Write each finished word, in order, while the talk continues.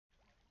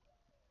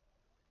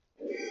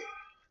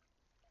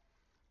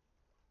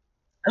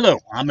Hello,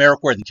 I'm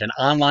Eric Worthington,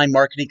 online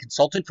marketing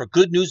consultant for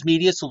Good News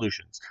Media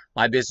Solutions.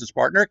 My business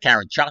partner,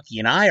 Karen Chalky,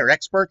 and I are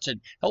experts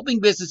in helping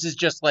businesses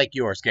just like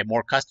yours get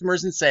more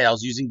customers and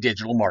sales using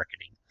digital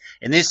marketing.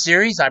 In this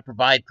series, I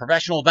provide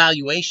professional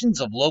evaluations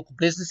of local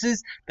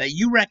businesses that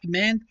you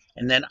recommend,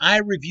 and then I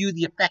review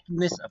the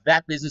effectiveness of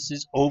that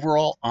business's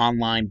overall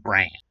online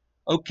brand.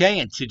 Okay,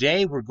 and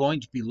today we're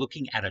going to be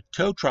looking at a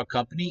tow truck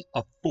company,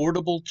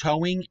 Affordable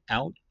Towing,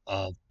 out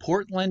of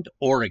Portland,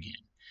 Oregon.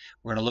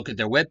 We're going to look at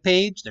their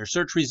webpage, their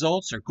search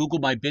results, their Google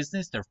My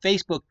Business, their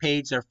Facebook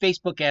page, their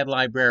Facebook ad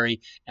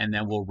library, and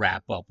then we'll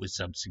wrap up with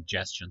some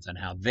suggestions on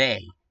how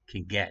they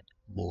can get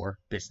more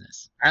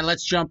business. All right,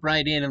 let's jump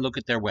right in and look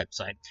at their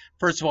website.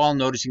 First of all,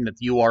 noticing that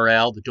the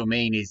URL, the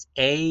domain is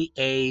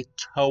AA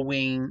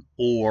Towing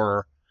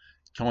or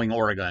Towing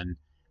Oregon.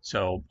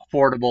 So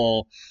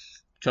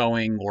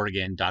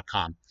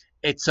affordabletowingoregon.com.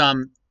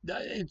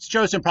 It's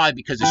chosen probably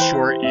because it's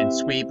short and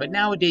sweet, but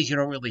nowadays you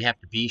don't really have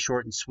to be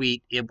short and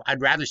sweet.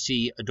 I'd rather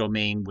see a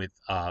domain with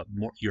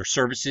your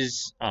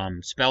services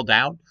spelled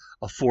out,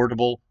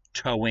 affordable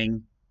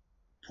towing,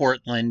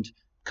 Portland.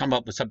 Come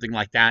up with something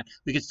like that.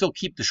 We could still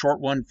keep the short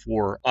one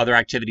for other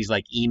activities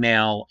like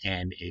email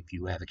and if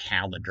you have a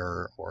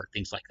calendar or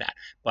things like that.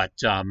 But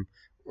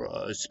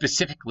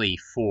specifically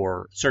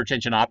for search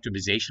engine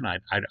optimization, I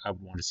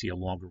want to see a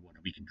longer one.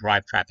 We can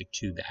drive traffic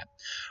to that.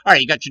 All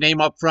right, you got your name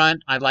up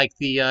front. I like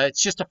the,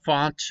 it's just a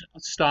font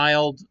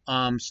styled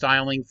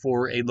styling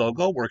for a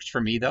logo. Works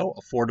for me though.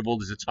 Affordable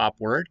is a top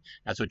word.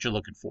 That's what you're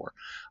looking for.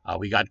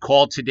 We got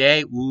called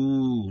today.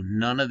 Ooh,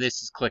 none of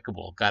this is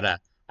clickable. I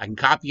can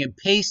copy and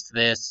paste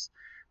this,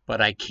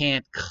 but I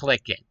can't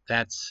click it.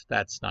 That's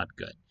not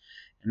good.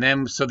 And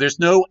then, so there's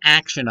no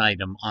action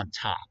item on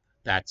top.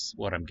 That's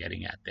what I'm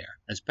getting at there,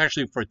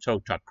 especially for a tow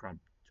truck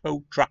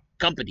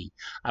company.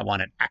 I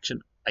want an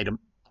action item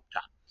up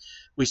top.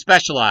 We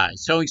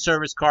specialize towing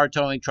service, car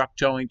towing, truck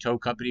towing, tow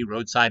company,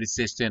 roadside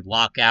assistant,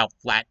 lockout,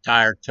 flat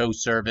tire, tow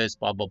service,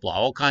 blah, blah, blah.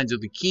 All kinds of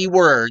the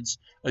keywords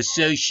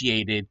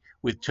associated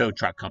with tow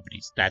truck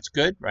companies. That's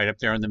good, right up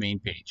there on the main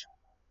page.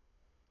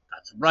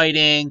 Got some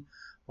writing,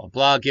 blah,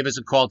 blah. Give us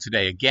a call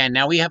today. Again,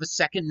 now we have a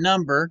second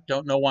number.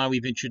 Don't know why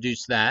we've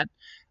introduced that.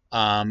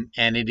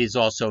 And it is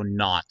also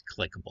not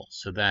clickable.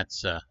 So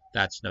that's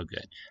no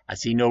good. I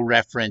see no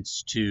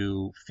reference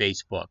to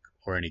Facebook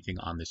or anything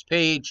on this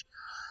page.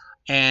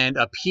 And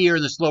up here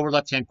in this lower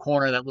left-hand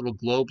corner, that little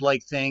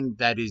globe-like thing,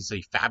 that is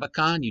a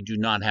Favicon. You do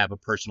not have a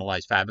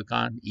personalized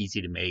Favicon.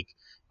 Easy to make.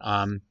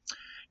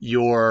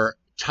 Your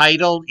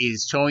title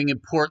is Towing in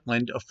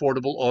Portland,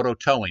 Affordable Auto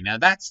Towing. Now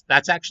that's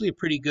actually a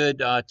pretty good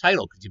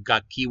title because you've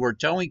got keyword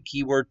towing,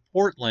 keyword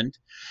Portland,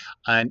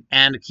 and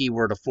a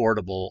keyword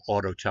affordable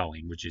auto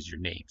towing, which is your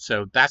name.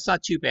 So that's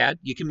not too bad.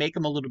 You can make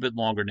them a little bit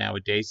longer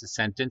nowadays, a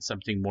sentence,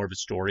 something more of a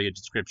story, a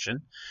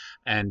description,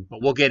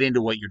 but we'll get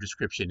into what your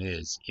description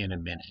is in a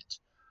minute.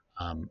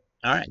 All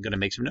right, I'm going to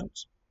make some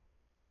notes.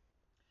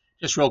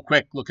 Just real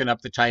quick, looking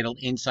up the title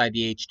inside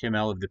the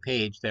HTML of the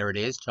page. There it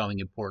is, Towing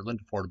in Portland,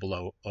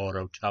 Affordable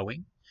Auto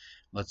Towing.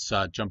 Let's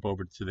jump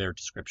over to their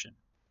description.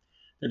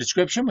 The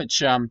description,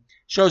 which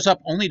shows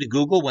up only to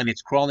Google when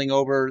it's crawling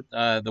over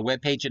the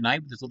web page at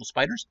night with its little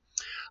spiders.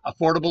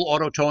 Affordable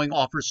Auto Towing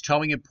offers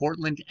towing in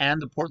Portland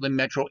and the Portland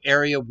metro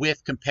area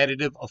with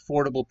competitive,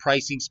 affordable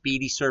pricing,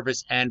 speedy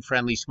service, and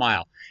friendly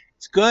smile.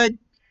 It's good.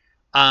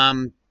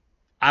 I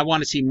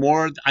want to see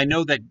more. I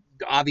know that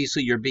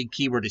obviously your big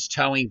keyword is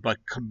towing, but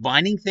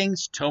combining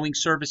things, towing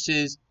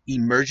services,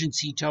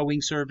 emergency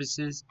towing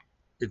services,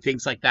 and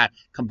things like that,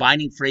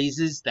 combining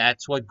phrases,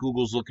 that's what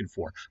Google's looking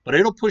for. But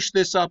it'll push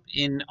this up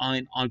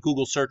on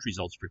Google search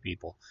results for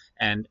people,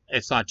 and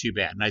it's not too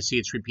bad. And I see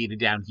it's repeated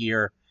down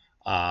here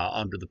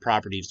under the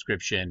property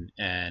description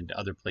and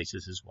other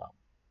places as well.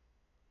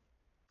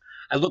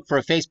 I look for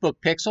a Facebook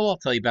pixel. I'll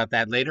tell you about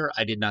that later.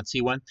 I did not see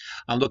one.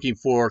 I'm looking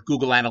for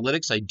Google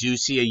Analytics. I do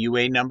see a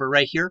UA number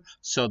right here,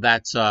 so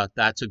that's a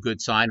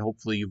good sign.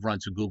 Hopefully you've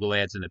run some Google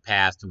ads in the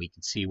past and we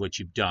can see what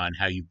you've done,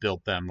 how you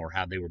built them or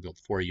how they were built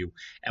for you,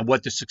 and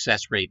what the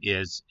success rate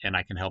is, and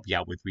I can help you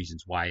out with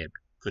reasons why it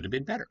could have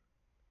been better.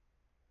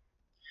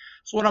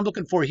 So what I'm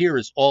looking for here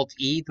is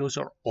Alt-E. Those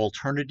are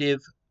alternative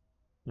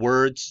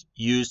words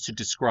used to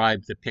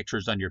describe the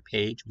pictures on your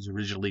page. It was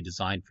originally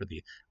designed for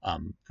the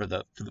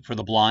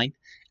blind.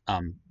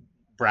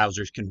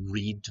 Browsers can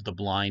read to the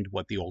blind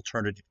what the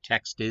alternative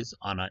text is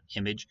on an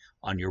image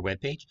on your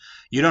web page.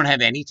 You don't have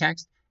any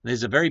text.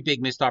 There's a very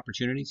big missed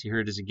opportunity. So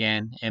here it is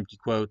again, empty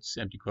quotes,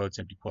 empty quotes,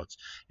 empty quotes.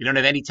 You don't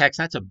have any text.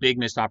 That's a big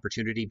missed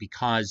opportunity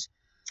because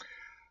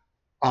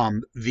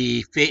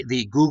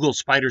the Google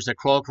spiders that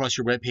crawl across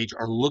your web page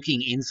are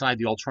looking inside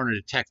the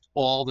alternative text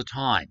all the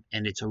time,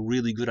 and it's a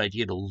really good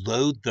idea to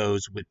load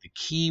those with the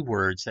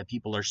keywords that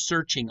people are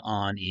searching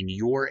on in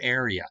your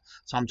area.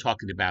 So I'm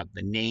talking about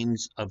the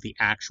names of the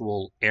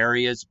actual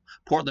areas.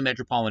 Portland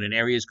metropolitan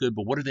area is good,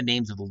 but what are the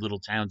names of the little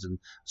towns and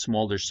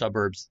smaller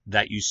suburbs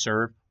that you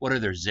serve? What are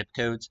their zip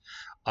codes?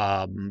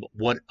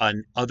 What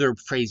other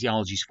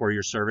phraseologies for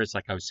your service,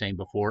 like I was saying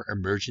before,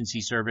 emergency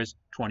service,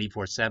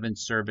 24/7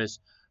 service,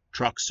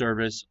 truck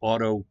service,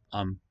 auto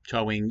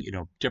towing,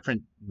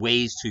 different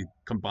ways to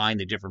combine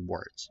the different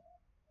words.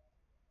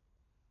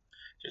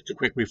 Just a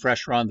quick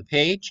refresher on the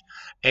page.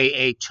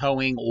 AA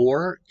towing,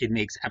 or it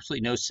makes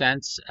absolutely no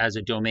sense as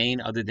a domain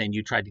other than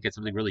you tried to get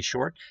something really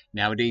short.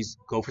 Nowadays,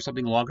 go for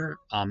something longer.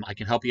 I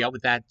can help you out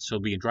with that so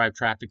we can drive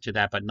traffic to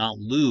that, but not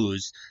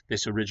lose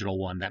this original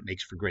one that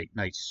makes for great,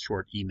 nice,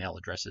 short email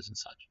addresses and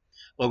such.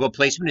 Logo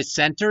placement is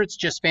center. It's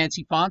just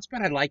fancy fonts,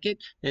 but I like it.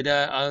 It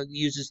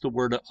uses the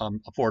word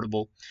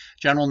affordable.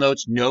 General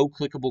notes, no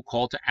clickable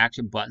call to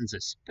action buttons,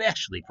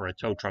 especially for a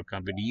tow truck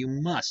company. You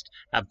must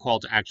have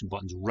call to action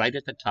buttons right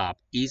at the top,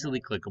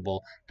 easily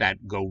clickable,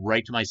 that go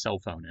right to my cell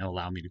phone and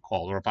allow me to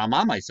call. Or if I'm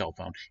on my cell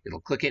phone,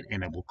 it'll click it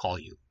and it will call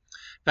you.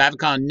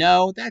 Favicon,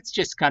 no, that's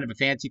just kind of a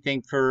fancy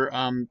thing for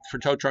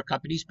tow truck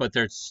companies, but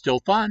they're still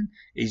fun,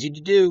 easy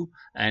to do,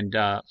 and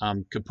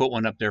could put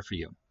one up there for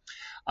you.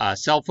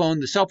 Cell phone,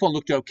 the cell phone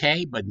looked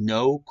okay, but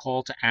no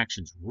call to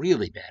actions.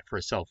 Really bad for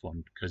a cell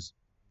phone because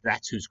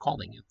that's who's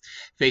calling you.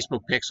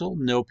 Facebook Pixel,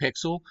 no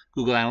Pixel.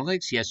 Google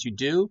Analytics, yes, you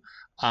do.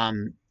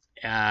 Hover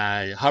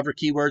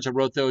keywords, I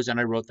wrote those and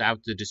I wrote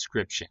out the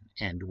description.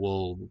 And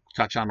we'll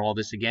touch on all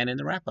this again in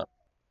the wrap up.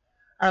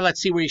 All right,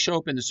 let's see where you show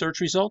up in the search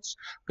results.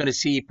 I'm going to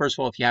see, first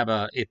of all, if you have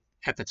if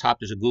at the top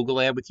there's a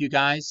Google ad with you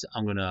guys.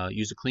 I'm going to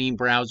use a clean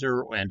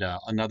browser and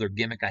another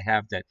gimmick I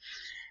have that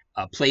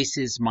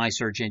places my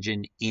search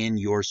engine in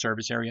your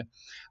service area.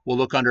 We'll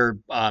look under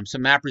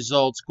some map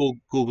results,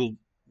 Google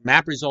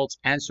map results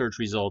and search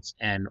results,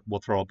 and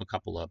we'll throw up a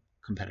couple of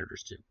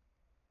competitors too.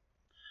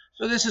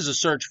 So this is a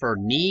search for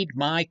need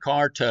my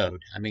car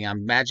towed. I mean,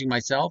 I'm imagining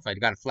myself,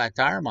 I've got a flat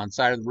tire, I'm on the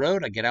side of the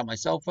road, I get out my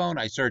cell phone,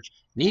 I search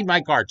need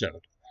my car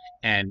towed.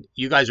 And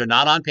you guys are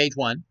not on page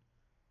 1.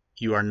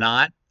 You are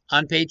not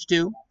on page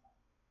 2.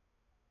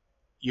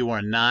 You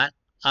are not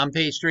on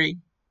page 3.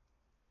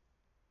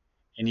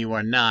 And you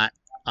are not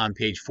on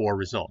page 4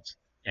 results.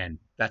 And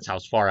that's how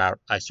far out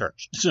I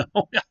searched. So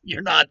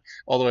you're not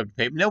all the way up to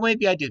page. No,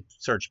 maybe I did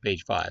search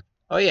page 5.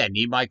 Oh yeah,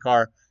 need my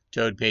car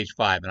towed, page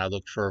 5, and I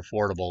looked for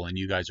affordable, and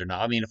you guys are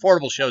not. I mean,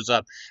 affordable shows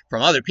up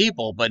from other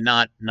people, but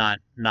not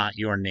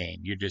your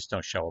name. You just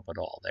don't show up at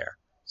all there.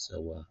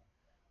 So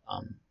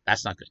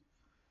that's not good.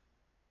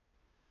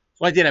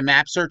 So I did a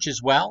map search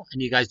as well,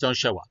 and you guys don't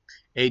show up.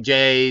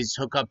 AJ's,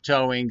 Hookup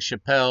Towing,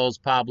 Chappelle's,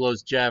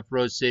 Pablo's, Jeff,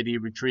 Rose City,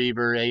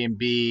 Retriever, A and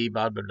B,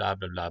 blah, blah, blah,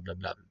 blah, blah, blah,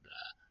 blah, blah.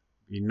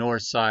 The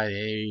north side,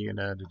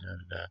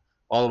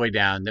 all the way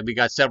down. Then we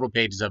got several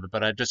pages of it,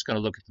 but I'm just going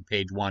to look at the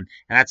page 1,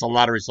 and that's a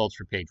lot of results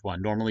for page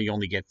 1. Normally you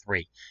only get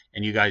 3,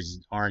 and you guys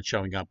aren't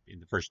showing up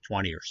in the first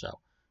 20 or so.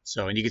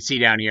 So, and you can see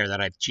down here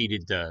that I've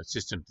cheated the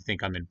system to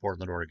think I'm in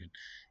Portland, Oregon.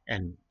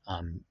 And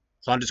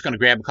so I'm just going to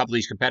grab a couple of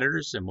these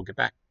competitors, and we'll get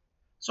back.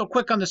 So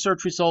quick on the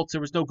search results, there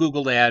was no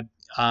Google ad.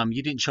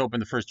 You didn't show up in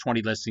the first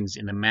 20 listings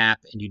in the map,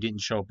 and you didn't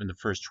show up in the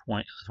first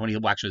 20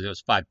 well, actually, there was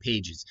 5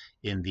 pages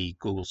in the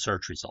Google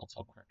search results.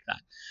 I'll correct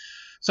that.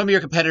 Some of your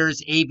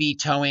competitors, AB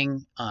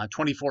Towing,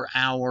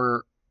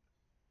 24-hour,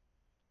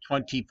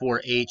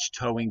 24H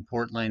Towing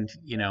Portland,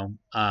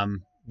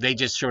 they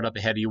just showed up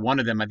ahead of you.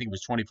 One of them, I think it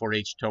was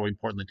 24H Towing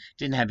Portland,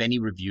 didn't have any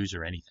reviews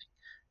or anything.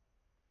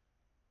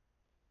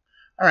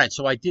 All right,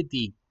 so I did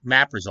the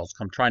map results.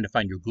 I'm trying to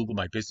find your Google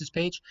My Business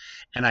page,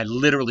 and I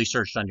literally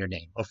searched on your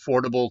name,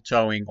 Affordable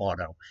Towing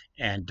Auto,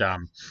 and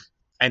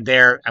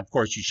there, of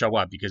course, you show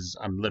up because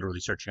I'm literally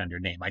searching on your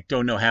name. I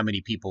don't know how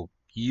many people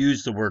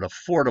use the word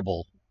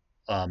affordable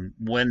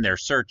when they're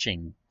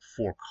searching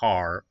for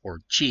car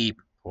or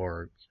cheap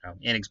or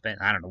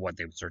inexpensive. I don't know what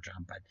they would search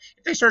on, but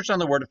if they searched on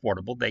the word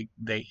affordable,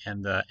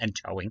 and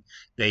towing,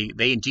 they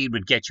indeed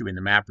would get you in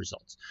the map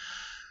results.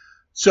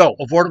 So,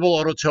 Affordable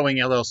Auto Towing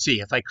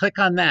LLC. If I click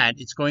on that,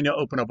 it's going to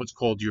open up what's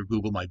called your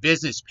Google My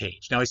Business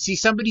page. Now, I see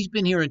somebody's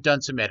been here and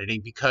done some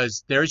editing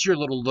because there's your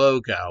little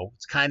logo.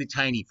 It's kind of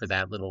tiny for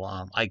that little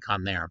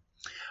icon there.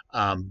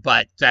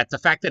 But the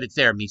fact that it's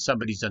there means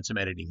somebody's done some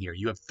editing here.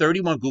 You have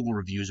 31 Google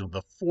reviews with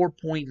a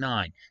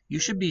 4.9. You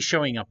should be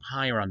showing up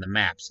higher on the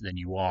maps than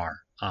you are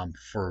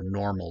for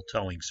normal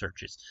towing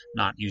searches,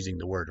 not using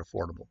the word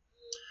affordable.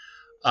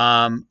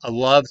 I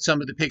love some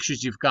of the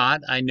pictures you've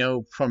got. I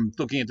know from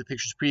looking at the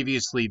pictures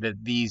previously that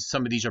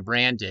some of these are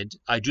branded.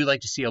 I do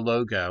like to see a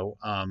logo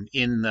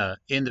in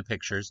the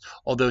pictures,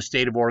 although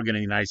State of Oregon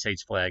and the United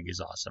States flag is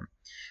awesome.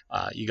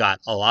 You got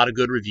a lot of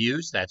good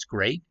reviews. That's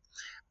great.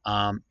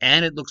 And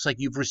it looks like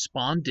you've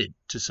responded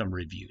to some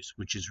reviews,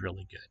 which is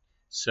really good.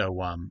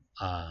 So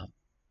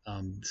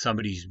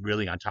somebody's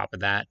really on top of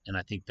that, and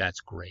I think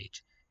that's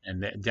great.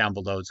 And down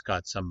below it's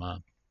got some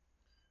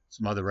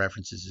other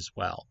references as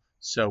well.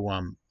 So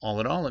all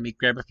in all, let me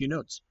grab a few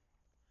notes.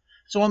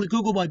 So on the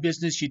Google My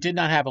Business, you did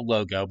not have a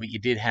logo, but you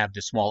did have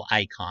the small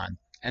icon.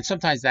 And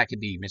sometimes that could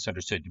be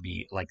misunderstood to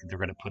be like they're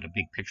going to put a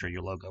big picture of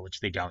your logo,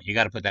 which they don't. You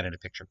got to put that in a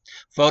picture.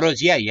 Photos,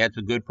 yeah, you had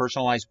some good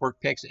personalized work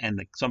pics, and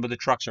some of the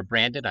trucks are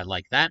branded. I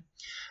like that.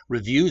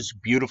 Reviews,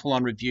 beautiful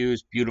on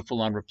reviews,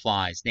 beautiful on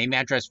replies. Name,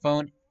 address,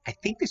 phone. I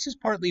think this is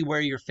partly where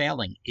you're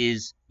failing,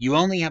 is you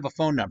only have a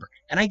phone number.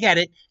 And I get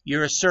it.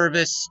 You're a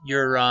service.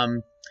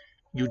 You're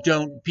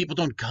people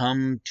don't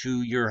come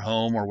to your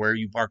home or where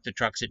you park the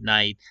trucks at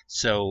night.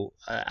 So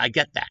I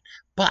get that.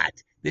 But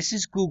this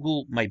is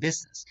Google My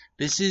Business.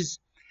 This is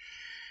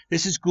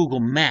Google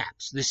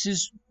Maps. This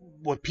is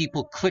what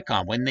people click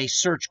on when they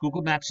search.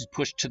 Google Maps is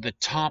pushed to the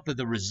top of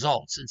the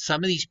results. And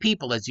some of these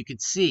people, as you can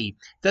see,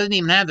 doesn't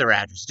even have their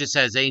address. It just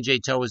says A&J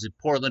Tow is in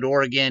Portland,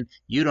 Oregon.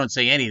 You don't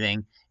say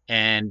anything.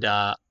 And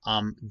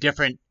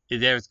different,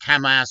 there's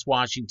Camas,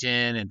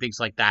 Washington, and things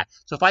like that.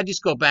 So if I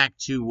just go back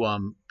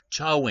to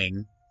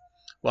towing,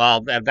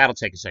 well, that'll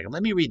take a second.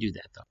 Let me redo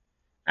that, though.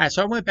 All right,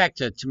 so I went back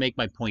to make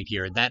my point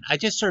here that I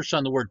just searched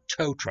on the word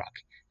tow truck,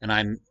 and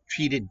I'm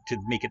treated to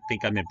make it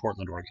think I'm in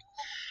Portland, Oregon.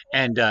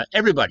 And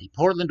everybody,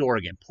 Portland,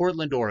 Oregon,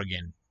 Portland,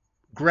 Oregon,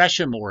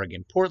 Gresham,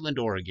 Oregon, Portland,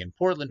 Oregon,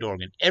 Portland,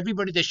 Oregon.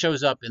 Everybody that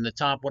shows up in the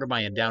top, what am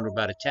I in, down to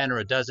about a 10 or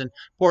a dozen?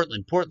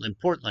 Portland, Portland,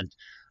 Portland.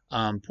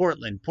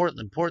 Portland,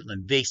 Portland,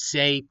 Portland. They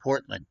say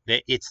Portland.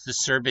 It's the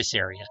service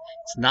area.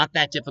 It's not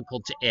that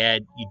difficult to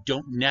add. You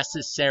don't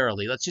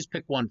necessarily, let's just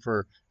pick one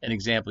for an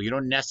example. You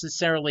don't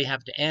necessarily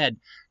have to add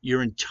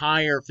your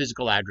entire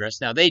physical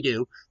address. Now they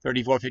do,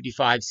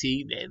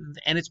 3455C,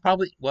 and it's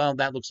probably, well,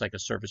 that looks like a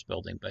service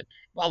building, but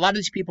a lot of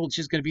these people, it's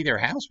just going to be their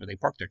house where they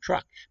park their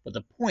truck. But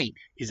the point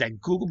is that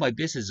Google My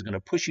Business is going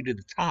to push you to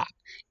the top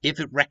if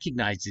it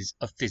recognizes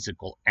a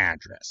physical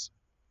address.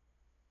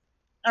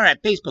 All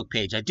right, Facebook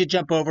page. I did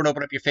jump over and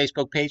open up your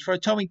Facebook page. For a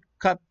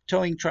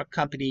towing truck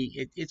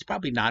company, it's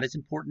probably not as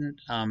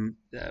important.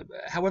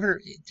 However,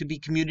 to be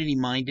community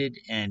minded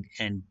and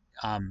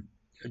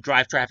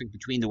drive traffic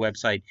between the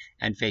website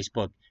and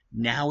Facebook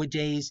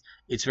nowadays,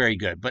 it's very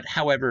good. But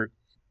however,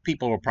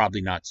 people are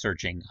probably not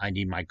searching, I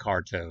need my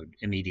car towed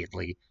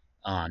immediately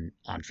on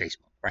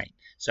Facebook. Right.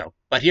 So,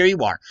 but here you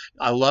are.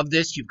 I love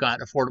this. You've got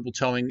affordable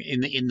towing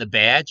in the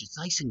badge. It's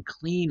nice and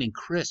clean and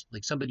crisp,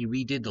 like somebody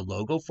redid the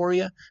logo for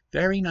you.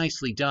 Very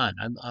nicely done.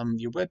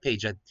 Your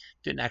webpage, I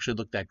didn't actually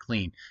look that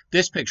clean.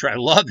 This picture, I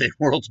love it.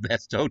 World's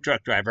best tow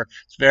truck driver.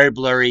 It's very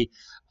blurry.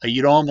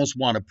 You'd almost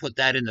want to put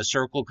that in the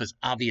circle because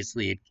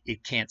obviously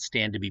it can't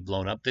stand to be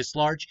blown up this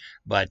large.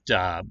 But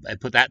I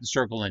put that in the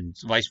circle and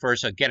vice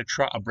versa. Get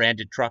a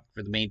branded truck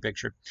for the main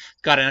picture.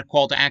 It's got a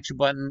call to action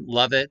button.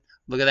 Love it.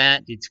 Look at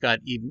that. It's got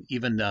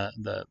even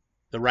the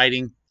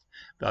writing,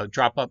 the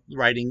drop up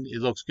writing.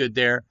 It looks good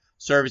there.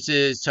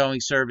 Services, towing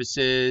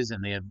services,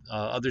 and they have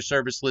other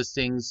service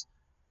listings.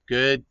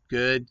 Good,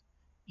 good.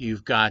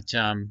 You've got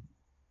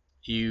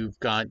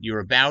your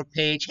about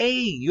page. Hey,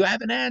 you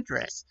have an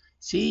address.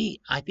 See,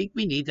 I think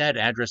we need that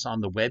address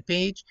on the web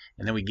page,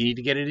 and then we need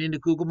to get it into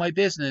Google My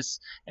Business,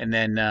 and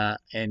then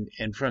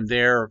and from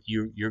there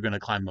you're going to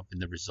climb up in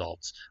the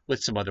results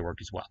with some other work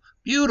as well.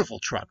 Beautiful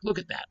truck. Look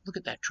at that. Look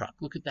at that truck.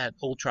 Look at that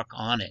old truck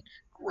on it.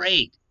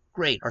 Great,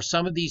 great. Are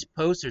some of these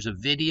posts? There's a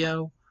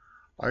video.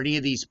 Are any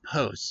of these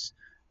posts?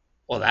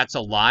 Well, that's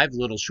a live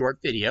little short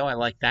video. I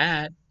like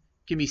that.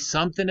 Give me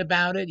something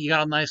about it. You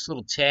got nice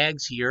little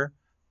tags here,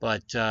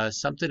 but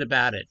something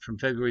about it from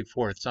February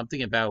 4th.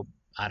 Something about,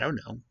 I don't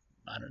know,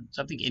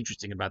 something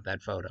interesting about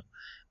that photo.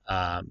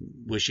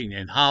 Wishing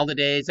in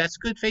holidays. That's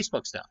good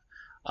Facebook stuff.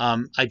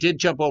 I did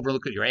jump over and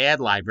look at your ad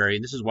library,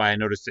 and this is why I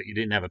noticed that you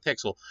didn't have a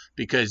pixel,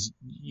 because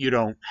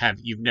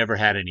you've never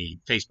had any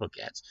Facebook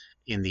ads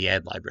in the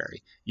ad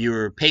library.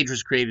 Your page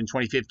was created in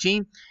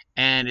 2015,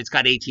 and it's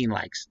got 18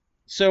 likes.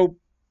 So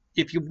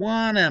if you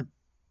want to,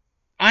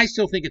 I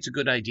still think it's a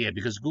good idea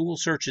because Google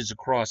searches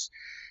across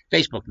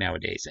Facebook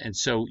nowadays. And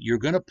so you're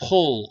going to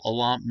pull a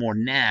lot more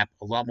NAP,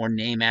 a lot more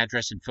name,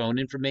 address, and phone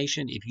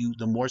information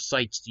the more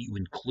sites that you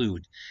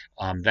include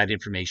that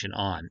information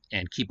on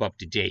and keep up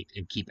to date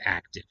and keep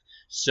active.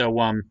 So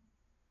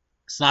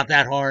it's not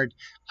that hard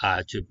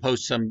to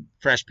post some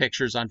fresh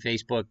pictures on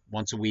Facebook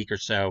once a week or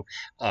so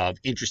of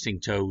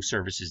interesting tow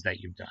services that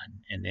you've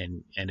done.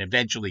 And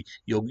eventually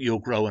you'll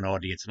grow an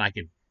audience, and I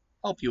can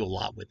help you a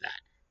lot with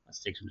that.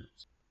 Let's take some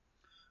notes.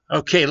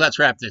 Okay, let's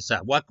wrap this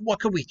up. What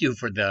can we do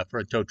for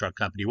a tow truck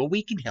company? Well,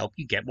 we can help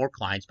you get more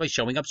clients by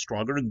showing up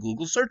stronger in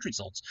Google search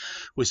results.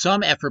 With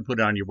some effort put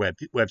on your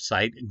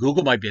website,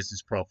 Google My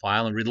Business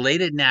profile, and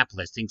related NAP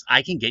listings,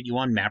 I can get you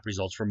on map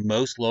results for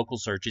most local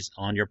searches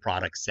on your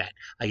product set.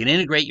 I can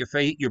integrate your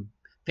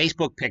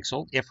Facebook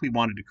pixel if we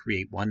wanted to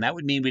create one. That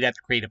would mean we'd have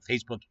to create a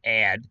Facebook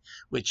ad,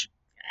 which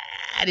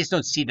I just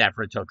don't see that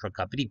for a tow truck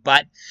company.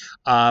 But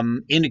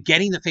in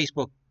getting the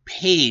Facebook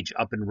page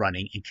up and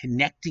running and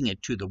connecting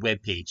it to the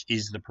web page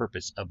is the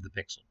purpose of the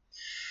pixel.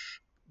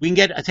 We can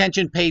get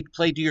attention played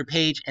to your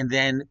page and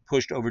then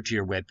pushed over to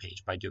your web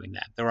page by doing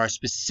that. There are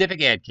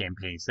specific ad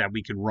campaigns that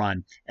we can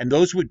run, and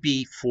those would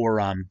be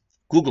for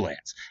Google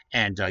Ads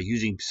and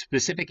using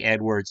specific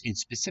AdWords in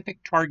specific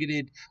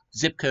targeted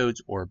zip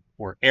codes or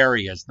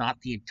areas, not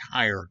the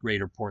entire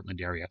greater Portland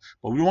area.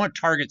 But we want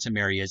to target some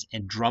areas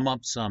and drum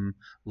up some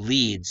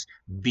leads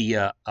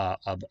via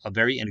a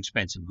very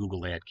inexpensive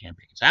Google ad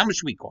campaign. So how much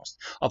should we cost?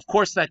 Of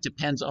course, that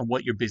depends on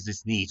what your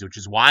business needs, which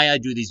is why I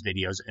do these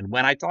videos. And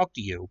when I talk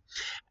to you,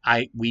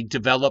 we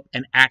develop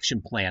an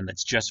action plan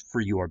that's just for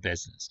your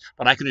business.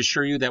 But I can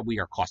assure you that we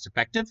are cost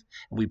effective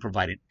and we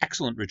provide an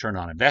excellent return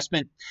on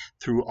investment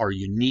through our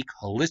unique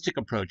holistic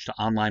approach to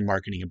online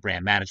marketing and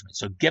brand management.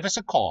 So give us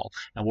a call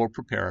and we'll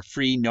prepare a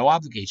free, no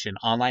obligation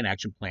online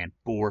action plan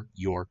for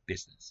your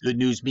business. Good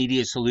News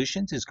Media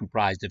Solutions is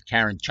comprised of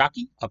Karen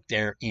Chalky up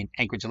there in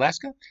Anchorage,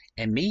 Alaska,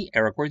 and me,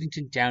 Eric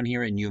Worthington, down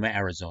here in Yuma,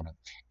 Arizona.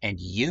 And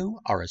you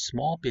are a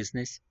small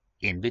business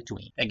in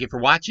between. Thank you for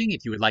watching.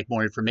 If you would like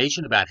more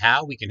information about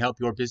how we can help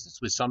your business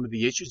with some of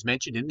the issues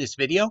mentioned in this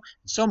video, and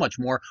so much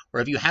more,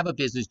 or if you have a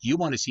business you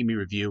want to see me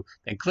review,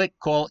 then click,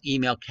 call,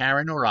 email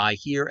Karen or I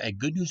here at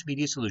Good News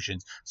Media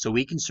Solutions so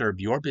we can serve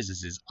your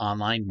business's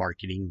online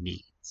marketing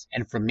needs.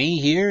 And from me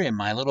here in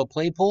my little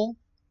play pool,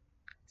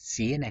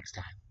 see you next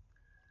time.